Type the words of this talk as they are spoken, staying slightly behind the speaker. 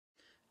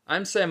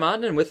I'm Sam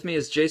Otten, and with me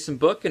is Jason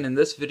Book, and in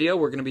this video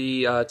we're going to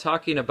be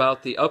talking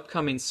about the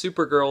upcoming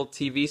Supergirl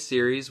TV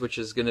series, which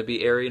is going to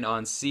be airing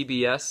on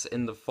CBS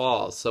in the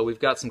fall. So we've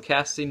got some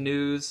casting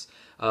news,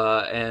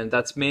 and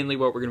that's mainly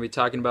what we're going to be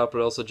talking about,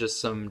 but also just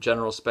some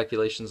general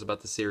speculations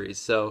about the series.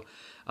 So,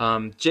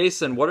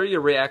 Jason, what are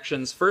your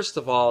reactions, first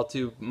of all,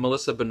 to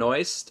Melissa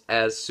Benoist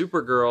as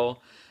Supergirl?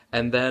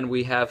 And then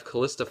we have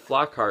Callista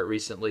Flockhart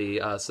recently,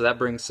 so that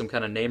brings some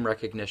kind of name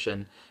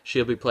recognition.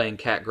 She'll be playing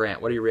Cat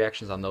Grant. What are your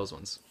reactions on those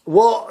ones?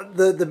 Well,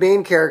 the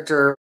main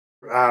character,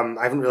 I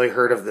haven't really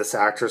heard of this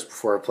actress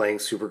before playing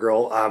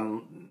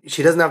Supergirl.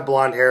 She doesn't have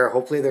blonde hair.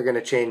 Hopefully they're going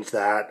to change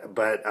that.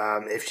 But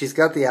if she's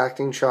got the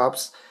acting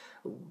chops,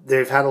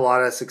 they've had a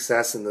lot of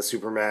success in the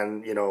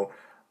Superman,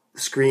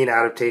 screen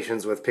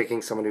adaptations with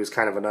picking someone who's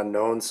kind of an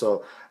unknown.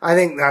 So I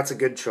think that's a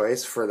good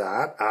choice for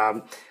that.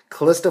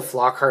 Callista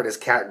Flockhart as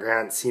Cat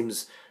Grant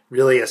seems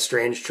really a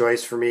strange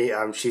choice for me.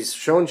 She's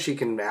shown she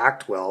can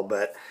act well,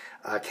 but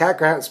Cat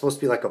Grant is supposed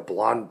to be like a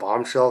blonde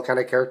bombshell kind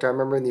of character. I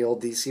remember in the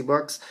old DC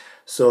books.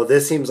 So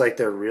this seems like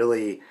they're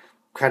really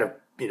kind of,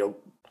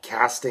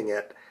 casting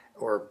it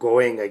or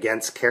going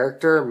against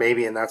character,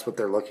 maybe, and that's what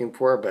they're looking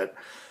for. But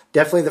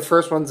definitely the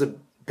first one's a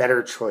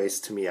better choice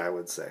to me, I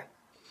would say.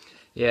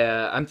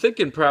 Yeah, I'm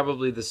thinking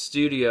probably the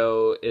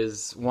studio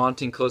is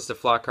wanting Callista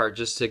Flockhart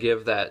just to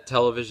give that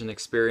television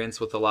experience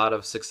with a lot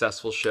of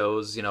successful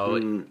shows,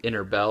 in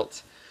her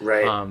belt.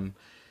 Right.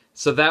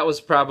 So that was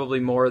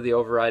probably more the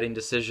overriding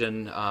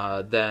decision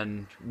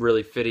than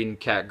really fitting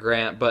Cat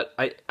Grant. But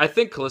I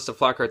think Callista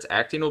Flockhart's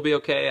acting will be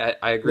okay.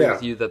 I agree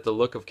with you that the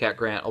look of Cat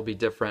Grant will be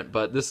different,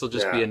 but this will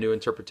just be a new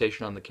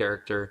interpretation on the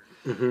character.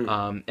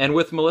 And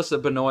with Melissa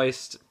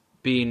Benoist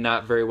being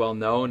not very well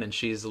known and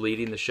she's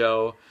leading the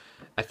show,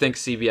 I think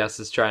CBS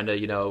is trying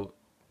to,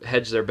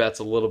 hedge their bets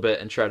a little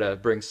bit and try to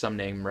bring some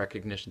name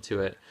recognition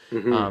to it.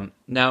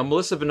 Now,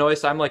 Melissa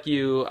Benoist, I'm like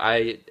you.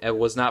 I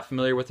was not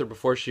familiar with her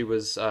before she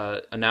was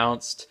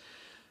announced.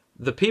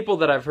 The people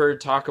that I've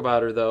heard talk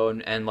about her, though,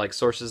 and like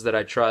sources that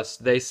I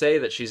trust, they say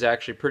that she's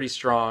actually pretty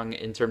strong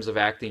in terms of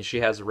acting.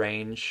 She has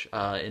range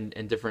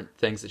in different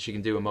things that she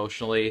can do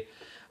emotionally.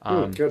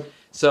 Good.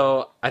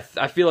 So I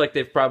feel like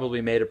they've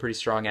probably made a pretty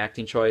strong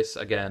acting choice.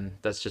 Again,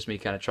 that's just me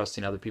kind of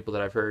trusting other people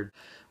that I've heard.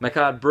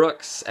 Mehcad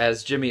Brooks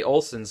as Jimmy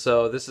Olsen.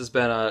 So this has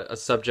been a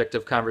subject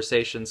of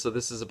conversation. So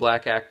this is a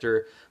black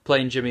actor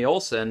playing Jimmy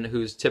Olsen,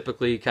 who's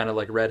typically kind of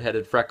like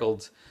redheaded,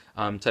 freckled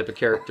type of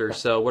character.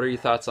 So what are your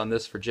thoughts on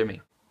this for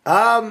Jimmy?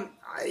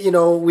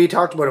 We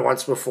talked about it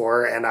once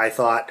before, and I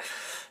thought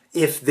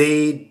if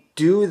they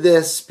do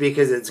this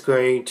because it's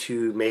going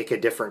to make a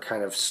different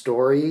kind of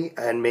story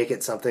and make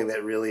it something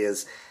that really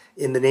is,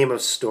 in the name of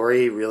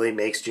story, really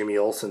makes Jimmy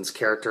Olsen's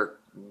character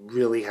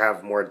really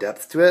have more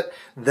depth to it,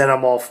 then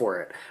I'm all for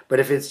it. But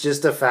if it's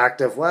just a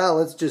fact of, well,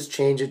 let's just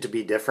change it to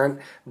be different,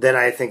 then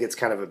I think it's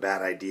kind of a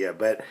bad idea.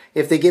 But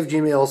if they give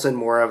Jimmy Olsen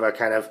more of a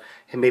kind of,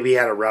 maybe he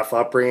had a rough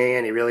upbringing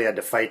and he really had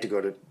to fight to go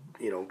to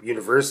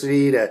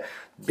university to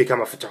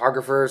become a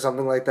photographer or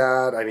something like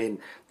that, I mean,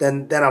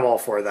 then I'm all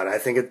for that. I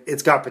think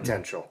it's got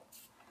potential.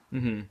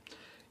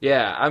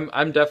 Yeah,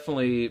 I'm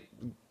definitely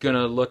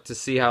gonna look to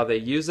see how they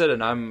use it,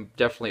 and I'm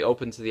definitely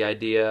open to the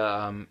idea.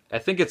 I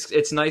think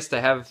it's nice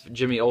to have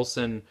Jimmy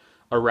Olsen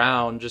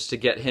around just to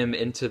get him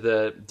into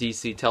the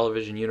DC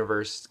television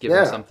universe, give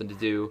him something to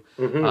do.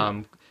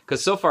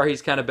 Because so far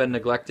he's kind of been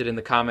neglected in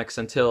the comics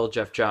until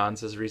Jeff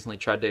Johns has recently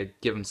tried to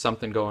give him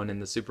something going in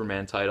the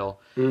Superman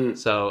title.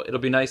 So it'll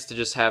be nice to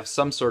just have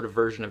some sort of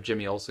version of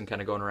Jimmy Olsen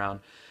kind of going around.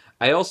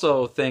 I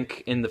also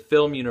think in the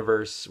film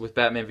universe with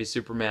Batman v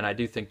Superman, I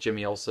do think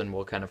Jimmy Olsen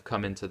will kind of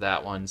come into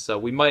that one. So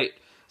we might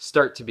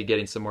start to be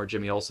getting some more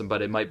Jimmy Olsen,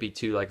 but it might be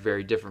two like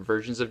very different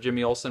versions of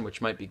Jimmy Olsen,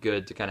 which might be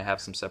good to kind of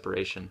have some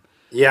separation.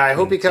 Yeah, I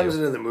hope he comes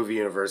into the movie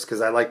universe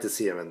because I like to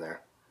see him in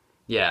there.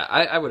 Yeah,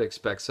 I would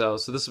expect so.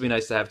 So this will be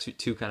nice to have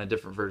two kind of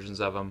different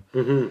versions of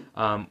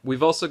him.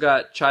 We've also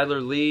got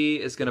Chyler Lee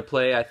is going to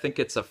play, I think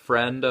it's a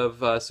friend of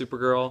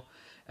Supergirl.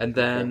 And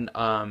then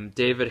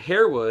David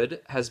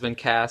Harewood has been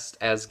cast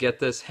as, get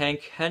this,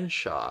 Hank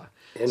Henshaw.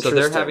 So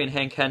they're having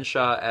Hank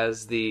Henshaw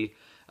as the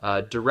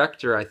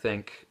director, I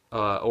think,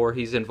 or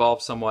he's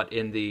involved somewhat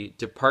in the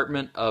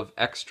Department of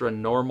Extra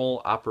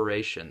Normal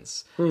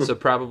Operations. So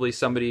probably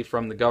somebody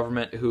from the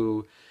government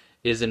who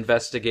is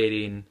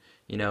investigating,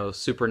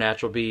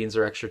 supernatural beings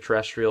or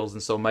extraterrestrials,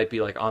 and so might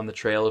be like on the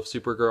trail of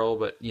Supergirl,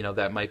 but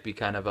that might be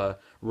kind of a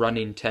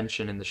running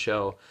tension in the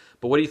show.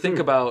 But what do you think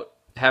about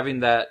having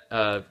that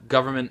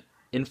government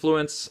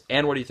influence,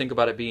 and what do you think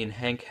about it being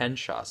Hank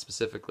Henshaw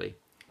specifically?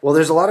 Well,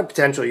 there's a lot of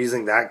potential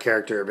using that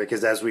character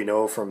because, as we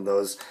know from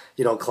those,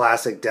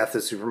 classic Death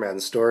of Superman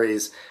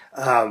stories,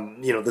 the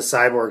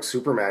cyborg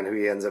Superman who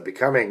he ends up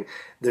becoming,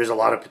 there's a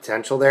lot of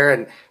potential there.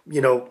 And,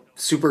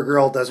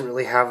 Supergirl doesn't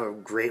really have a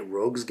great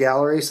rogues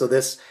gallery, so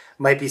this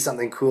might be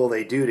something cool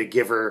they do to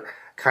give her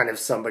kind of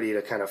somebody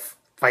to kind of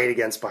fight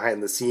against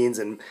behind the scenes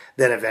and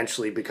then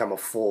eventually become a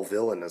full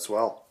villain as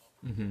well.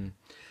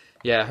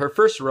 Yeah, her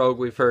first rogue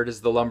we've heard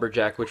is the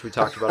Lumberjack, which we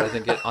talked about, I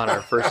think, on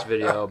our first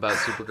video about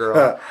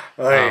Supergirl,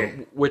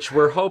 which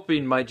we're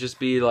hoping might just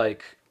be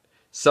like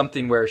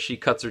something where she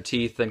cuts her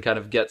teeth and kind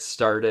of gets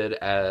started,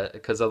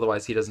 because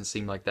otherwise he doesn't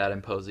seem like that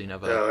imposing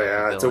of a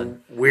villain. It's a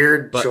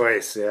weird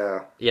choice,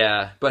 yeah.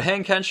 Yeah, but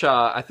Hank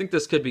Henshaw, I think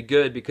this could be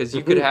good because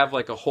you could have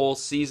like a whole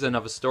season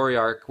of a story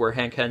arc where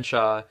Hank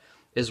Henshaw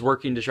is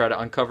working to try to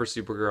uncover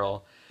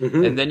Supergirl,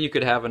 and then you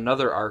could have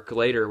another arc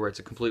later where it's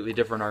a completely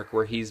different arc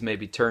where he's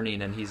maybe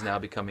turning and he's now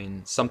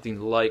becoming something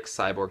like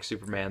Cyborg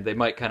Superman. They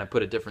might kind of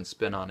put a different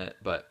spin on it,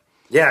 but...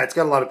 Yeah, it's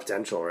got a lot of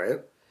potential,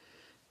 right?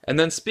 And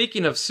then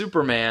speaking of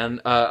Superman,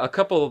 a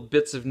couple of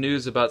bits of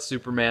news about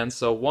Superman.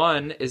 So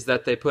one is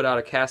that they put out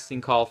a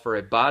casting call for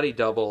a body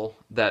double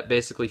that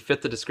basically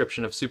fit the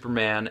description of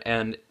Superman,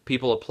 and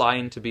people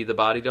applying to be the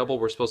body double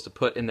were supposed to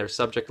put in their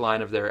subject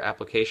line of their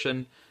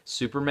application,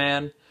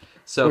 Superman.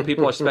 So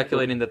people are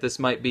speculating that this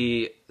might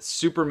be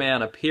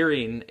Superman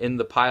appearing in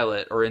the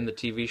pilot or in the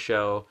TV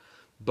show,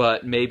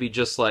 but maybe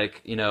just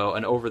like, you know,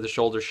 an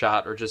over-the-shoulder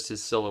shot or just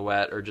his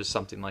silhouette or just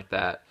something like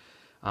that.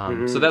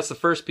 So that's the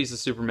first piece of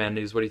Superman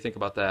news. What do you think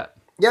about that?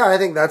 Yeah, I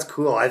think that's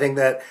cool. I think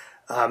that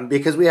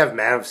because we have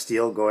Man of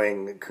Steel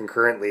going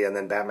concurrently and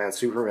then Batman,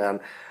 Superman,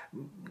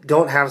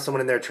 don't have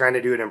someone in there trying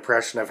to do an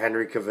impression of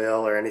Henry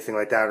Cavill or anything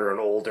like that, or an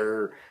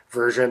older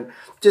version.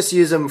 Just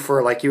use them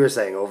for, like you were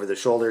saying,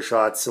 over-the-shoulder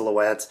shots,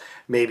 silhouettes,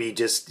 maybe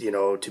just, you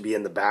know, to be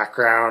in the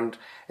background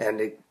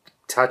and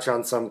touch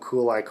on some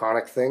cool,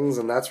 iconic things,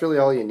 and that's really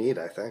all you need,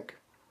 I think.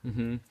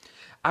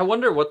 I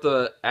wonder what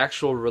the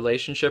actual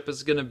relationship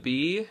is going to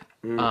be.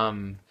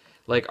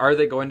 Like, are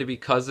they going to be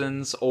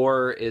cousins,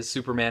 or is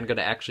Superman going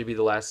to actually be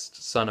the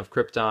last son of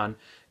Krypton?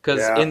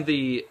 Because in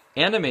the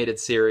animated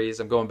series,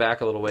 I'm going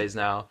back a little ways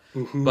now,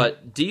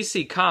 but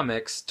DC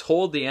Comics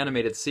told the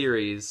animated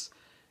series,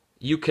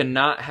 you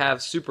cannot have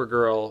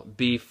Supergirl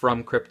be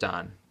from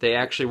Krypton. They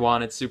actually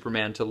wanted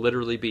Superman to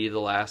literally be the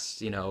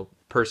last, you know,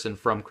 person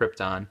from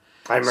Krypton.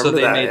 I remember so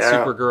they that, made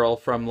Supergirl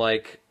from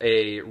like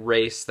a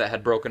race that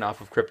had broken off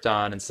of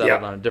Krypton and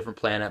settled on a different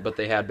planet, but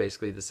they had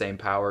basically the same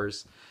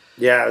powers.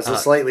 Yeah, it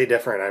was slightly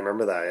different. I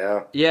remember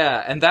that,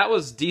 Yeah, and that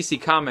was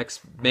DC Comics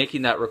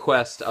making that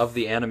request of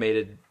the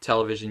animated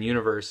television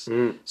universe.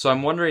 So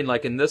I'm wondering,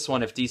 like in this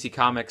one, if DC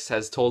Comics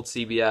has told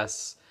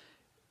CBS,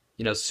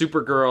 you know,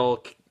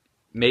 Supergirl,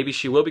 maybe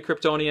she will be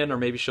Kryptonian, or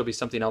maybe she'll be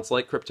something else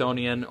like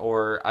Kryptonian,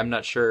 or I'm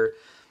not sure.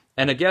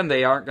 And again,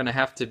 they aren't going to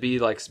have to be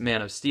like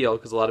Man of Steel,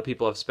 because a lot of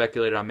people have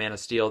speculated on Man of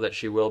Steel that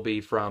she will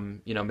be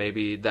from, you know,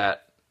 maybe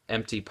that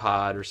empty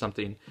pod or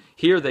something.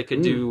 Here they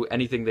could do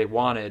anything they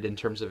wanted in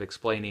terms of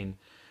explaining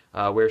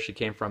where she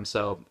came from.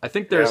 So I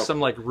think there's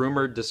some like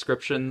rumored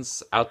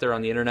descriptions out there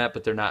on the internet,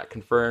 but they're not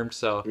confirmed.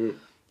 So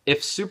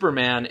if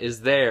Superman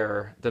is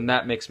there, then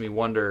that makes me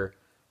wonder,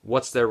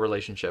 what's their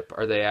relationship?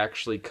 Are they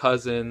actually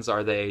cousins?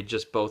 Are they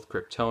just both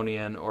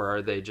Kryptonian? Or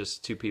are they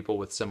just two people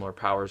with similar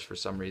powers for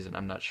some reason?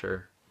 I'm not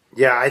sure.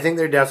 Yeah, I think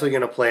they're definitely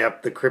going to play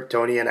up the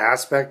Kryptonian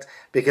aspect,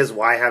 because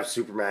why have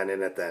Superman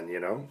in it then, you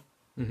know?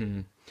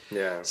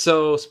 Yeah.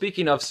 So,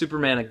 speaking of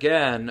Superman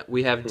again,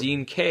 we have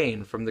Dean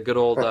Cain from the good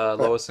old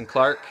Lois and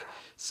Clark.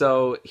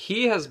 So,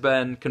 he has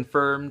been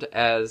confirmed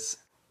as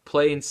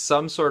playing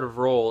some sort of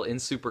role in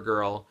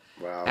Supergirl,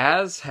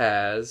 as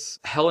has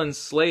Helen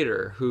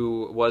Slater,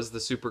 who was the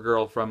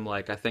Supergirl from,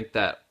 like, I think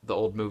the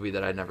old movie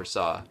that I never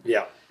saw.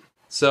 Yeah.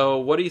 So,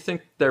 what do you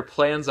think their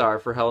plans are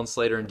for Helen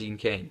Slater and Dean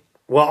Cain?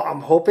 Well,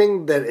 I'm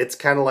hoping that it's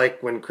kind of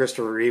like when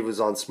Christopher Reeve was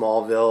on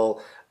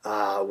Smallville,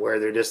 where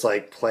they're just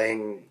like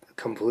playing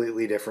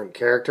completely different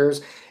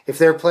characters. If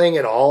they're playing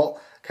it all,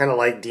 kind of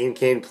like Dean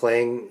Cain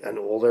playing an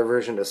older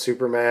version of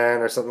Superman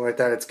or something like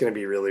that, it's going to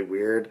be really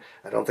weird.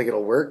 I don't think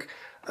it'll work.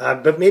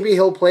 But maybe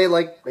he'll play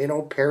like, you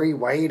know, Perry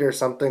White or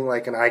something,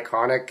 like an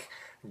iconic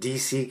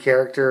DC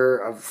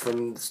character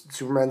from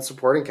Superman's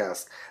supporting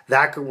cast.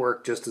 That could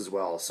work just as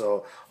well.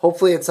 So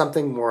hopefully it's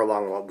something more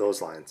along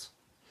those lines.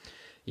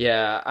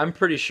 Yeah, I'm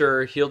pretty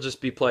sure he'll just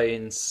be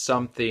playing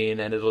something,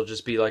 and it'll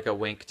just be like a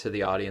wink to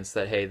the audience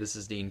that, hey, this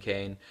is Dean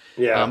Cain.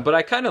 Yeah. But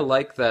I kind of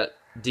like that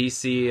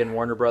DC and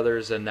Warner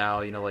Brothers, and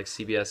now, you know, like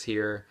CBS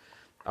here,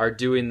 are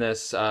doing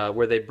this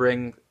where they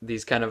bring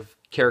these kind of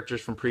characters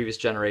from previous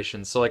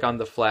generations. So, like on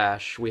The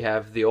Flash, we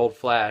have the old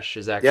Flash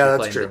is actually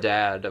playing the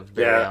dad of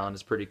Barry Allen.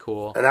 It's pretty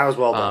cool. And that was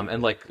well done.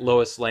 And like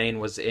Lois Lane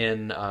was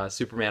in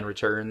Superman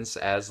Returns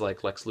as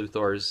like Lex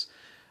Luthor's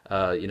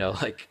you know,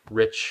 like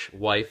rich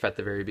wife at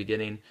the very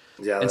beginning,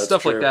 and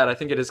stuff like that. I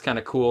think it is kind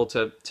of cool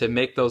to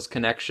make those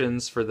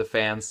connections for the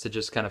fans to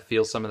just kind of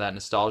feel some of that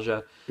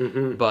nostalgia.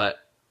 But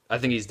I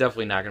think he's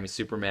definitely not going to be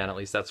Superman. At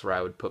least that's where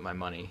I would put my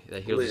money.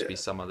 That he'll just be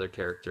some other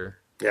character.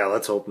 Yeah,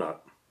 let's hope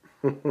not.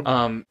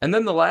 And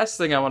then the last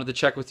thing I wanted to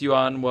check with you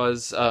on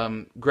was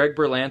Greg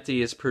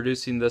Berlanti is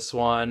producing this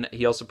one.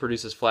 He also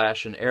produces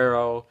Flash and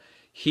Arrow.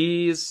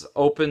 He's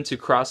open to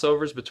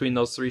crossovers between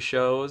those three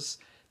shows.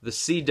 The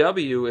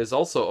CW is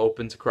also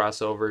open to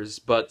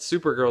crossovers, but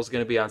Supergirl is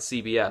going to be on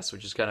CBS,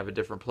 which is kind of a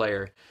different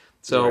player.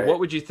 So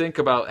what would you think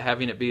about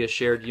having it be a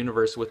shared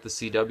universe with the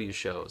CW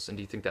shows, and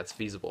do you think that's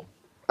feasible?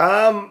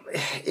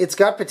 It's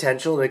got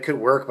potential and it could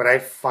work, but I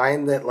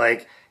find that,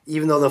 like,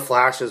 even though the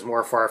Flash is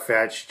more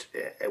far-fetched,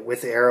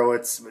 with Arrow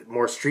it's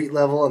more street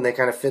level and they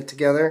kind of fit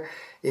together.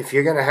 If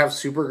you're going to have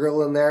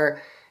Supergirl in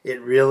there,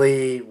 it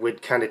really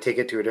would kind of take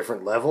it to a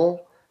different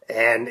level.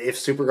 And if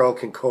Supergirl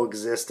can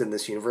coexist in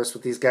this universe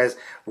with these guys,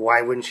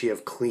 why wouldn't she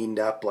have cleaned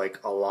up like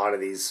a lot of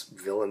these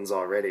villains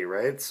already,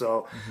 right?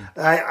 So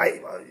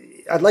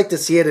I'd like to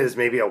see it as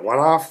maybe a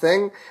one-off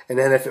thing, and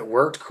then if it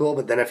worked, cool.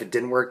 But then if it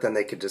didn't work, then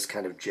they could just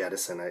kind of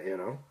jettison it, you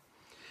know?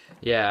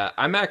 Yeah,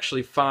 I'm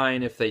actually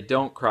fine if they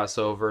don't cross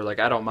over. Like,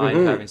 I don't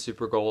mind having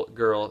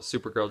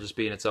Supergirl just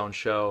being its own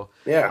show.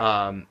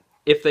 Yeah.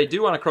 If they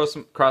do want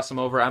to cross them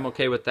over, I'm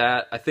okay with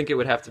that. I think it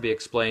would have to be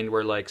explained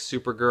where like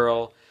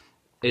Supergirl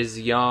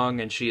is young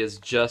and she is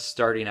just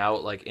starting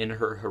out like in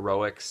her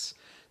heroics.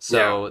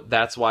 So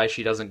that's why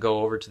she doesn't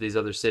go over to these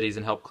other cities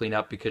and help clean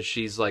up, because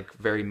she's like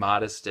very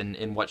modest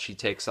in what she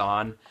takes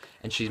on,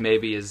 and she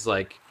maybe is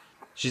like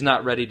she's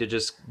not ready to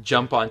just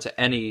jump onto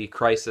any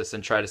crisis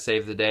and try to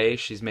save the day.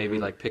 She's maybe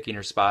like picking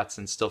her spots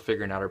and still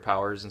figuring out her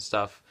powers and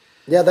stuff.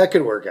 Yeah, that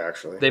could work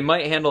actually. They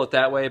might handle it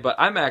that way, but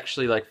I'm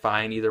actually like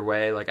fine either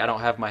way. Like, I don't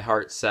have my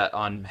heart set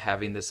on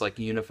having this like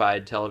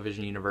unified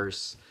television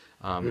universe.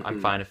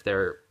 I'm fine if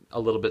they're a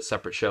little bit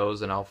separate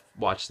shows, and I'll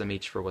watch them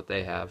each for what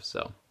they have.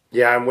 So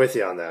yeah, I'm with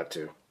you on that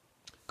too.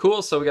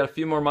 Cool. So we got a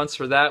few more months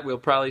for that. We'll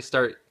probably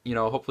start,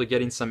 hopefully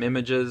getting some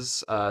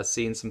images,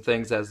 seeing some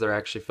things as they're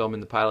actually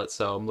filming the pilot.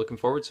 So I'm looking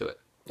forward to it.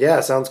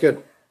 Yeah, sounds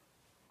good.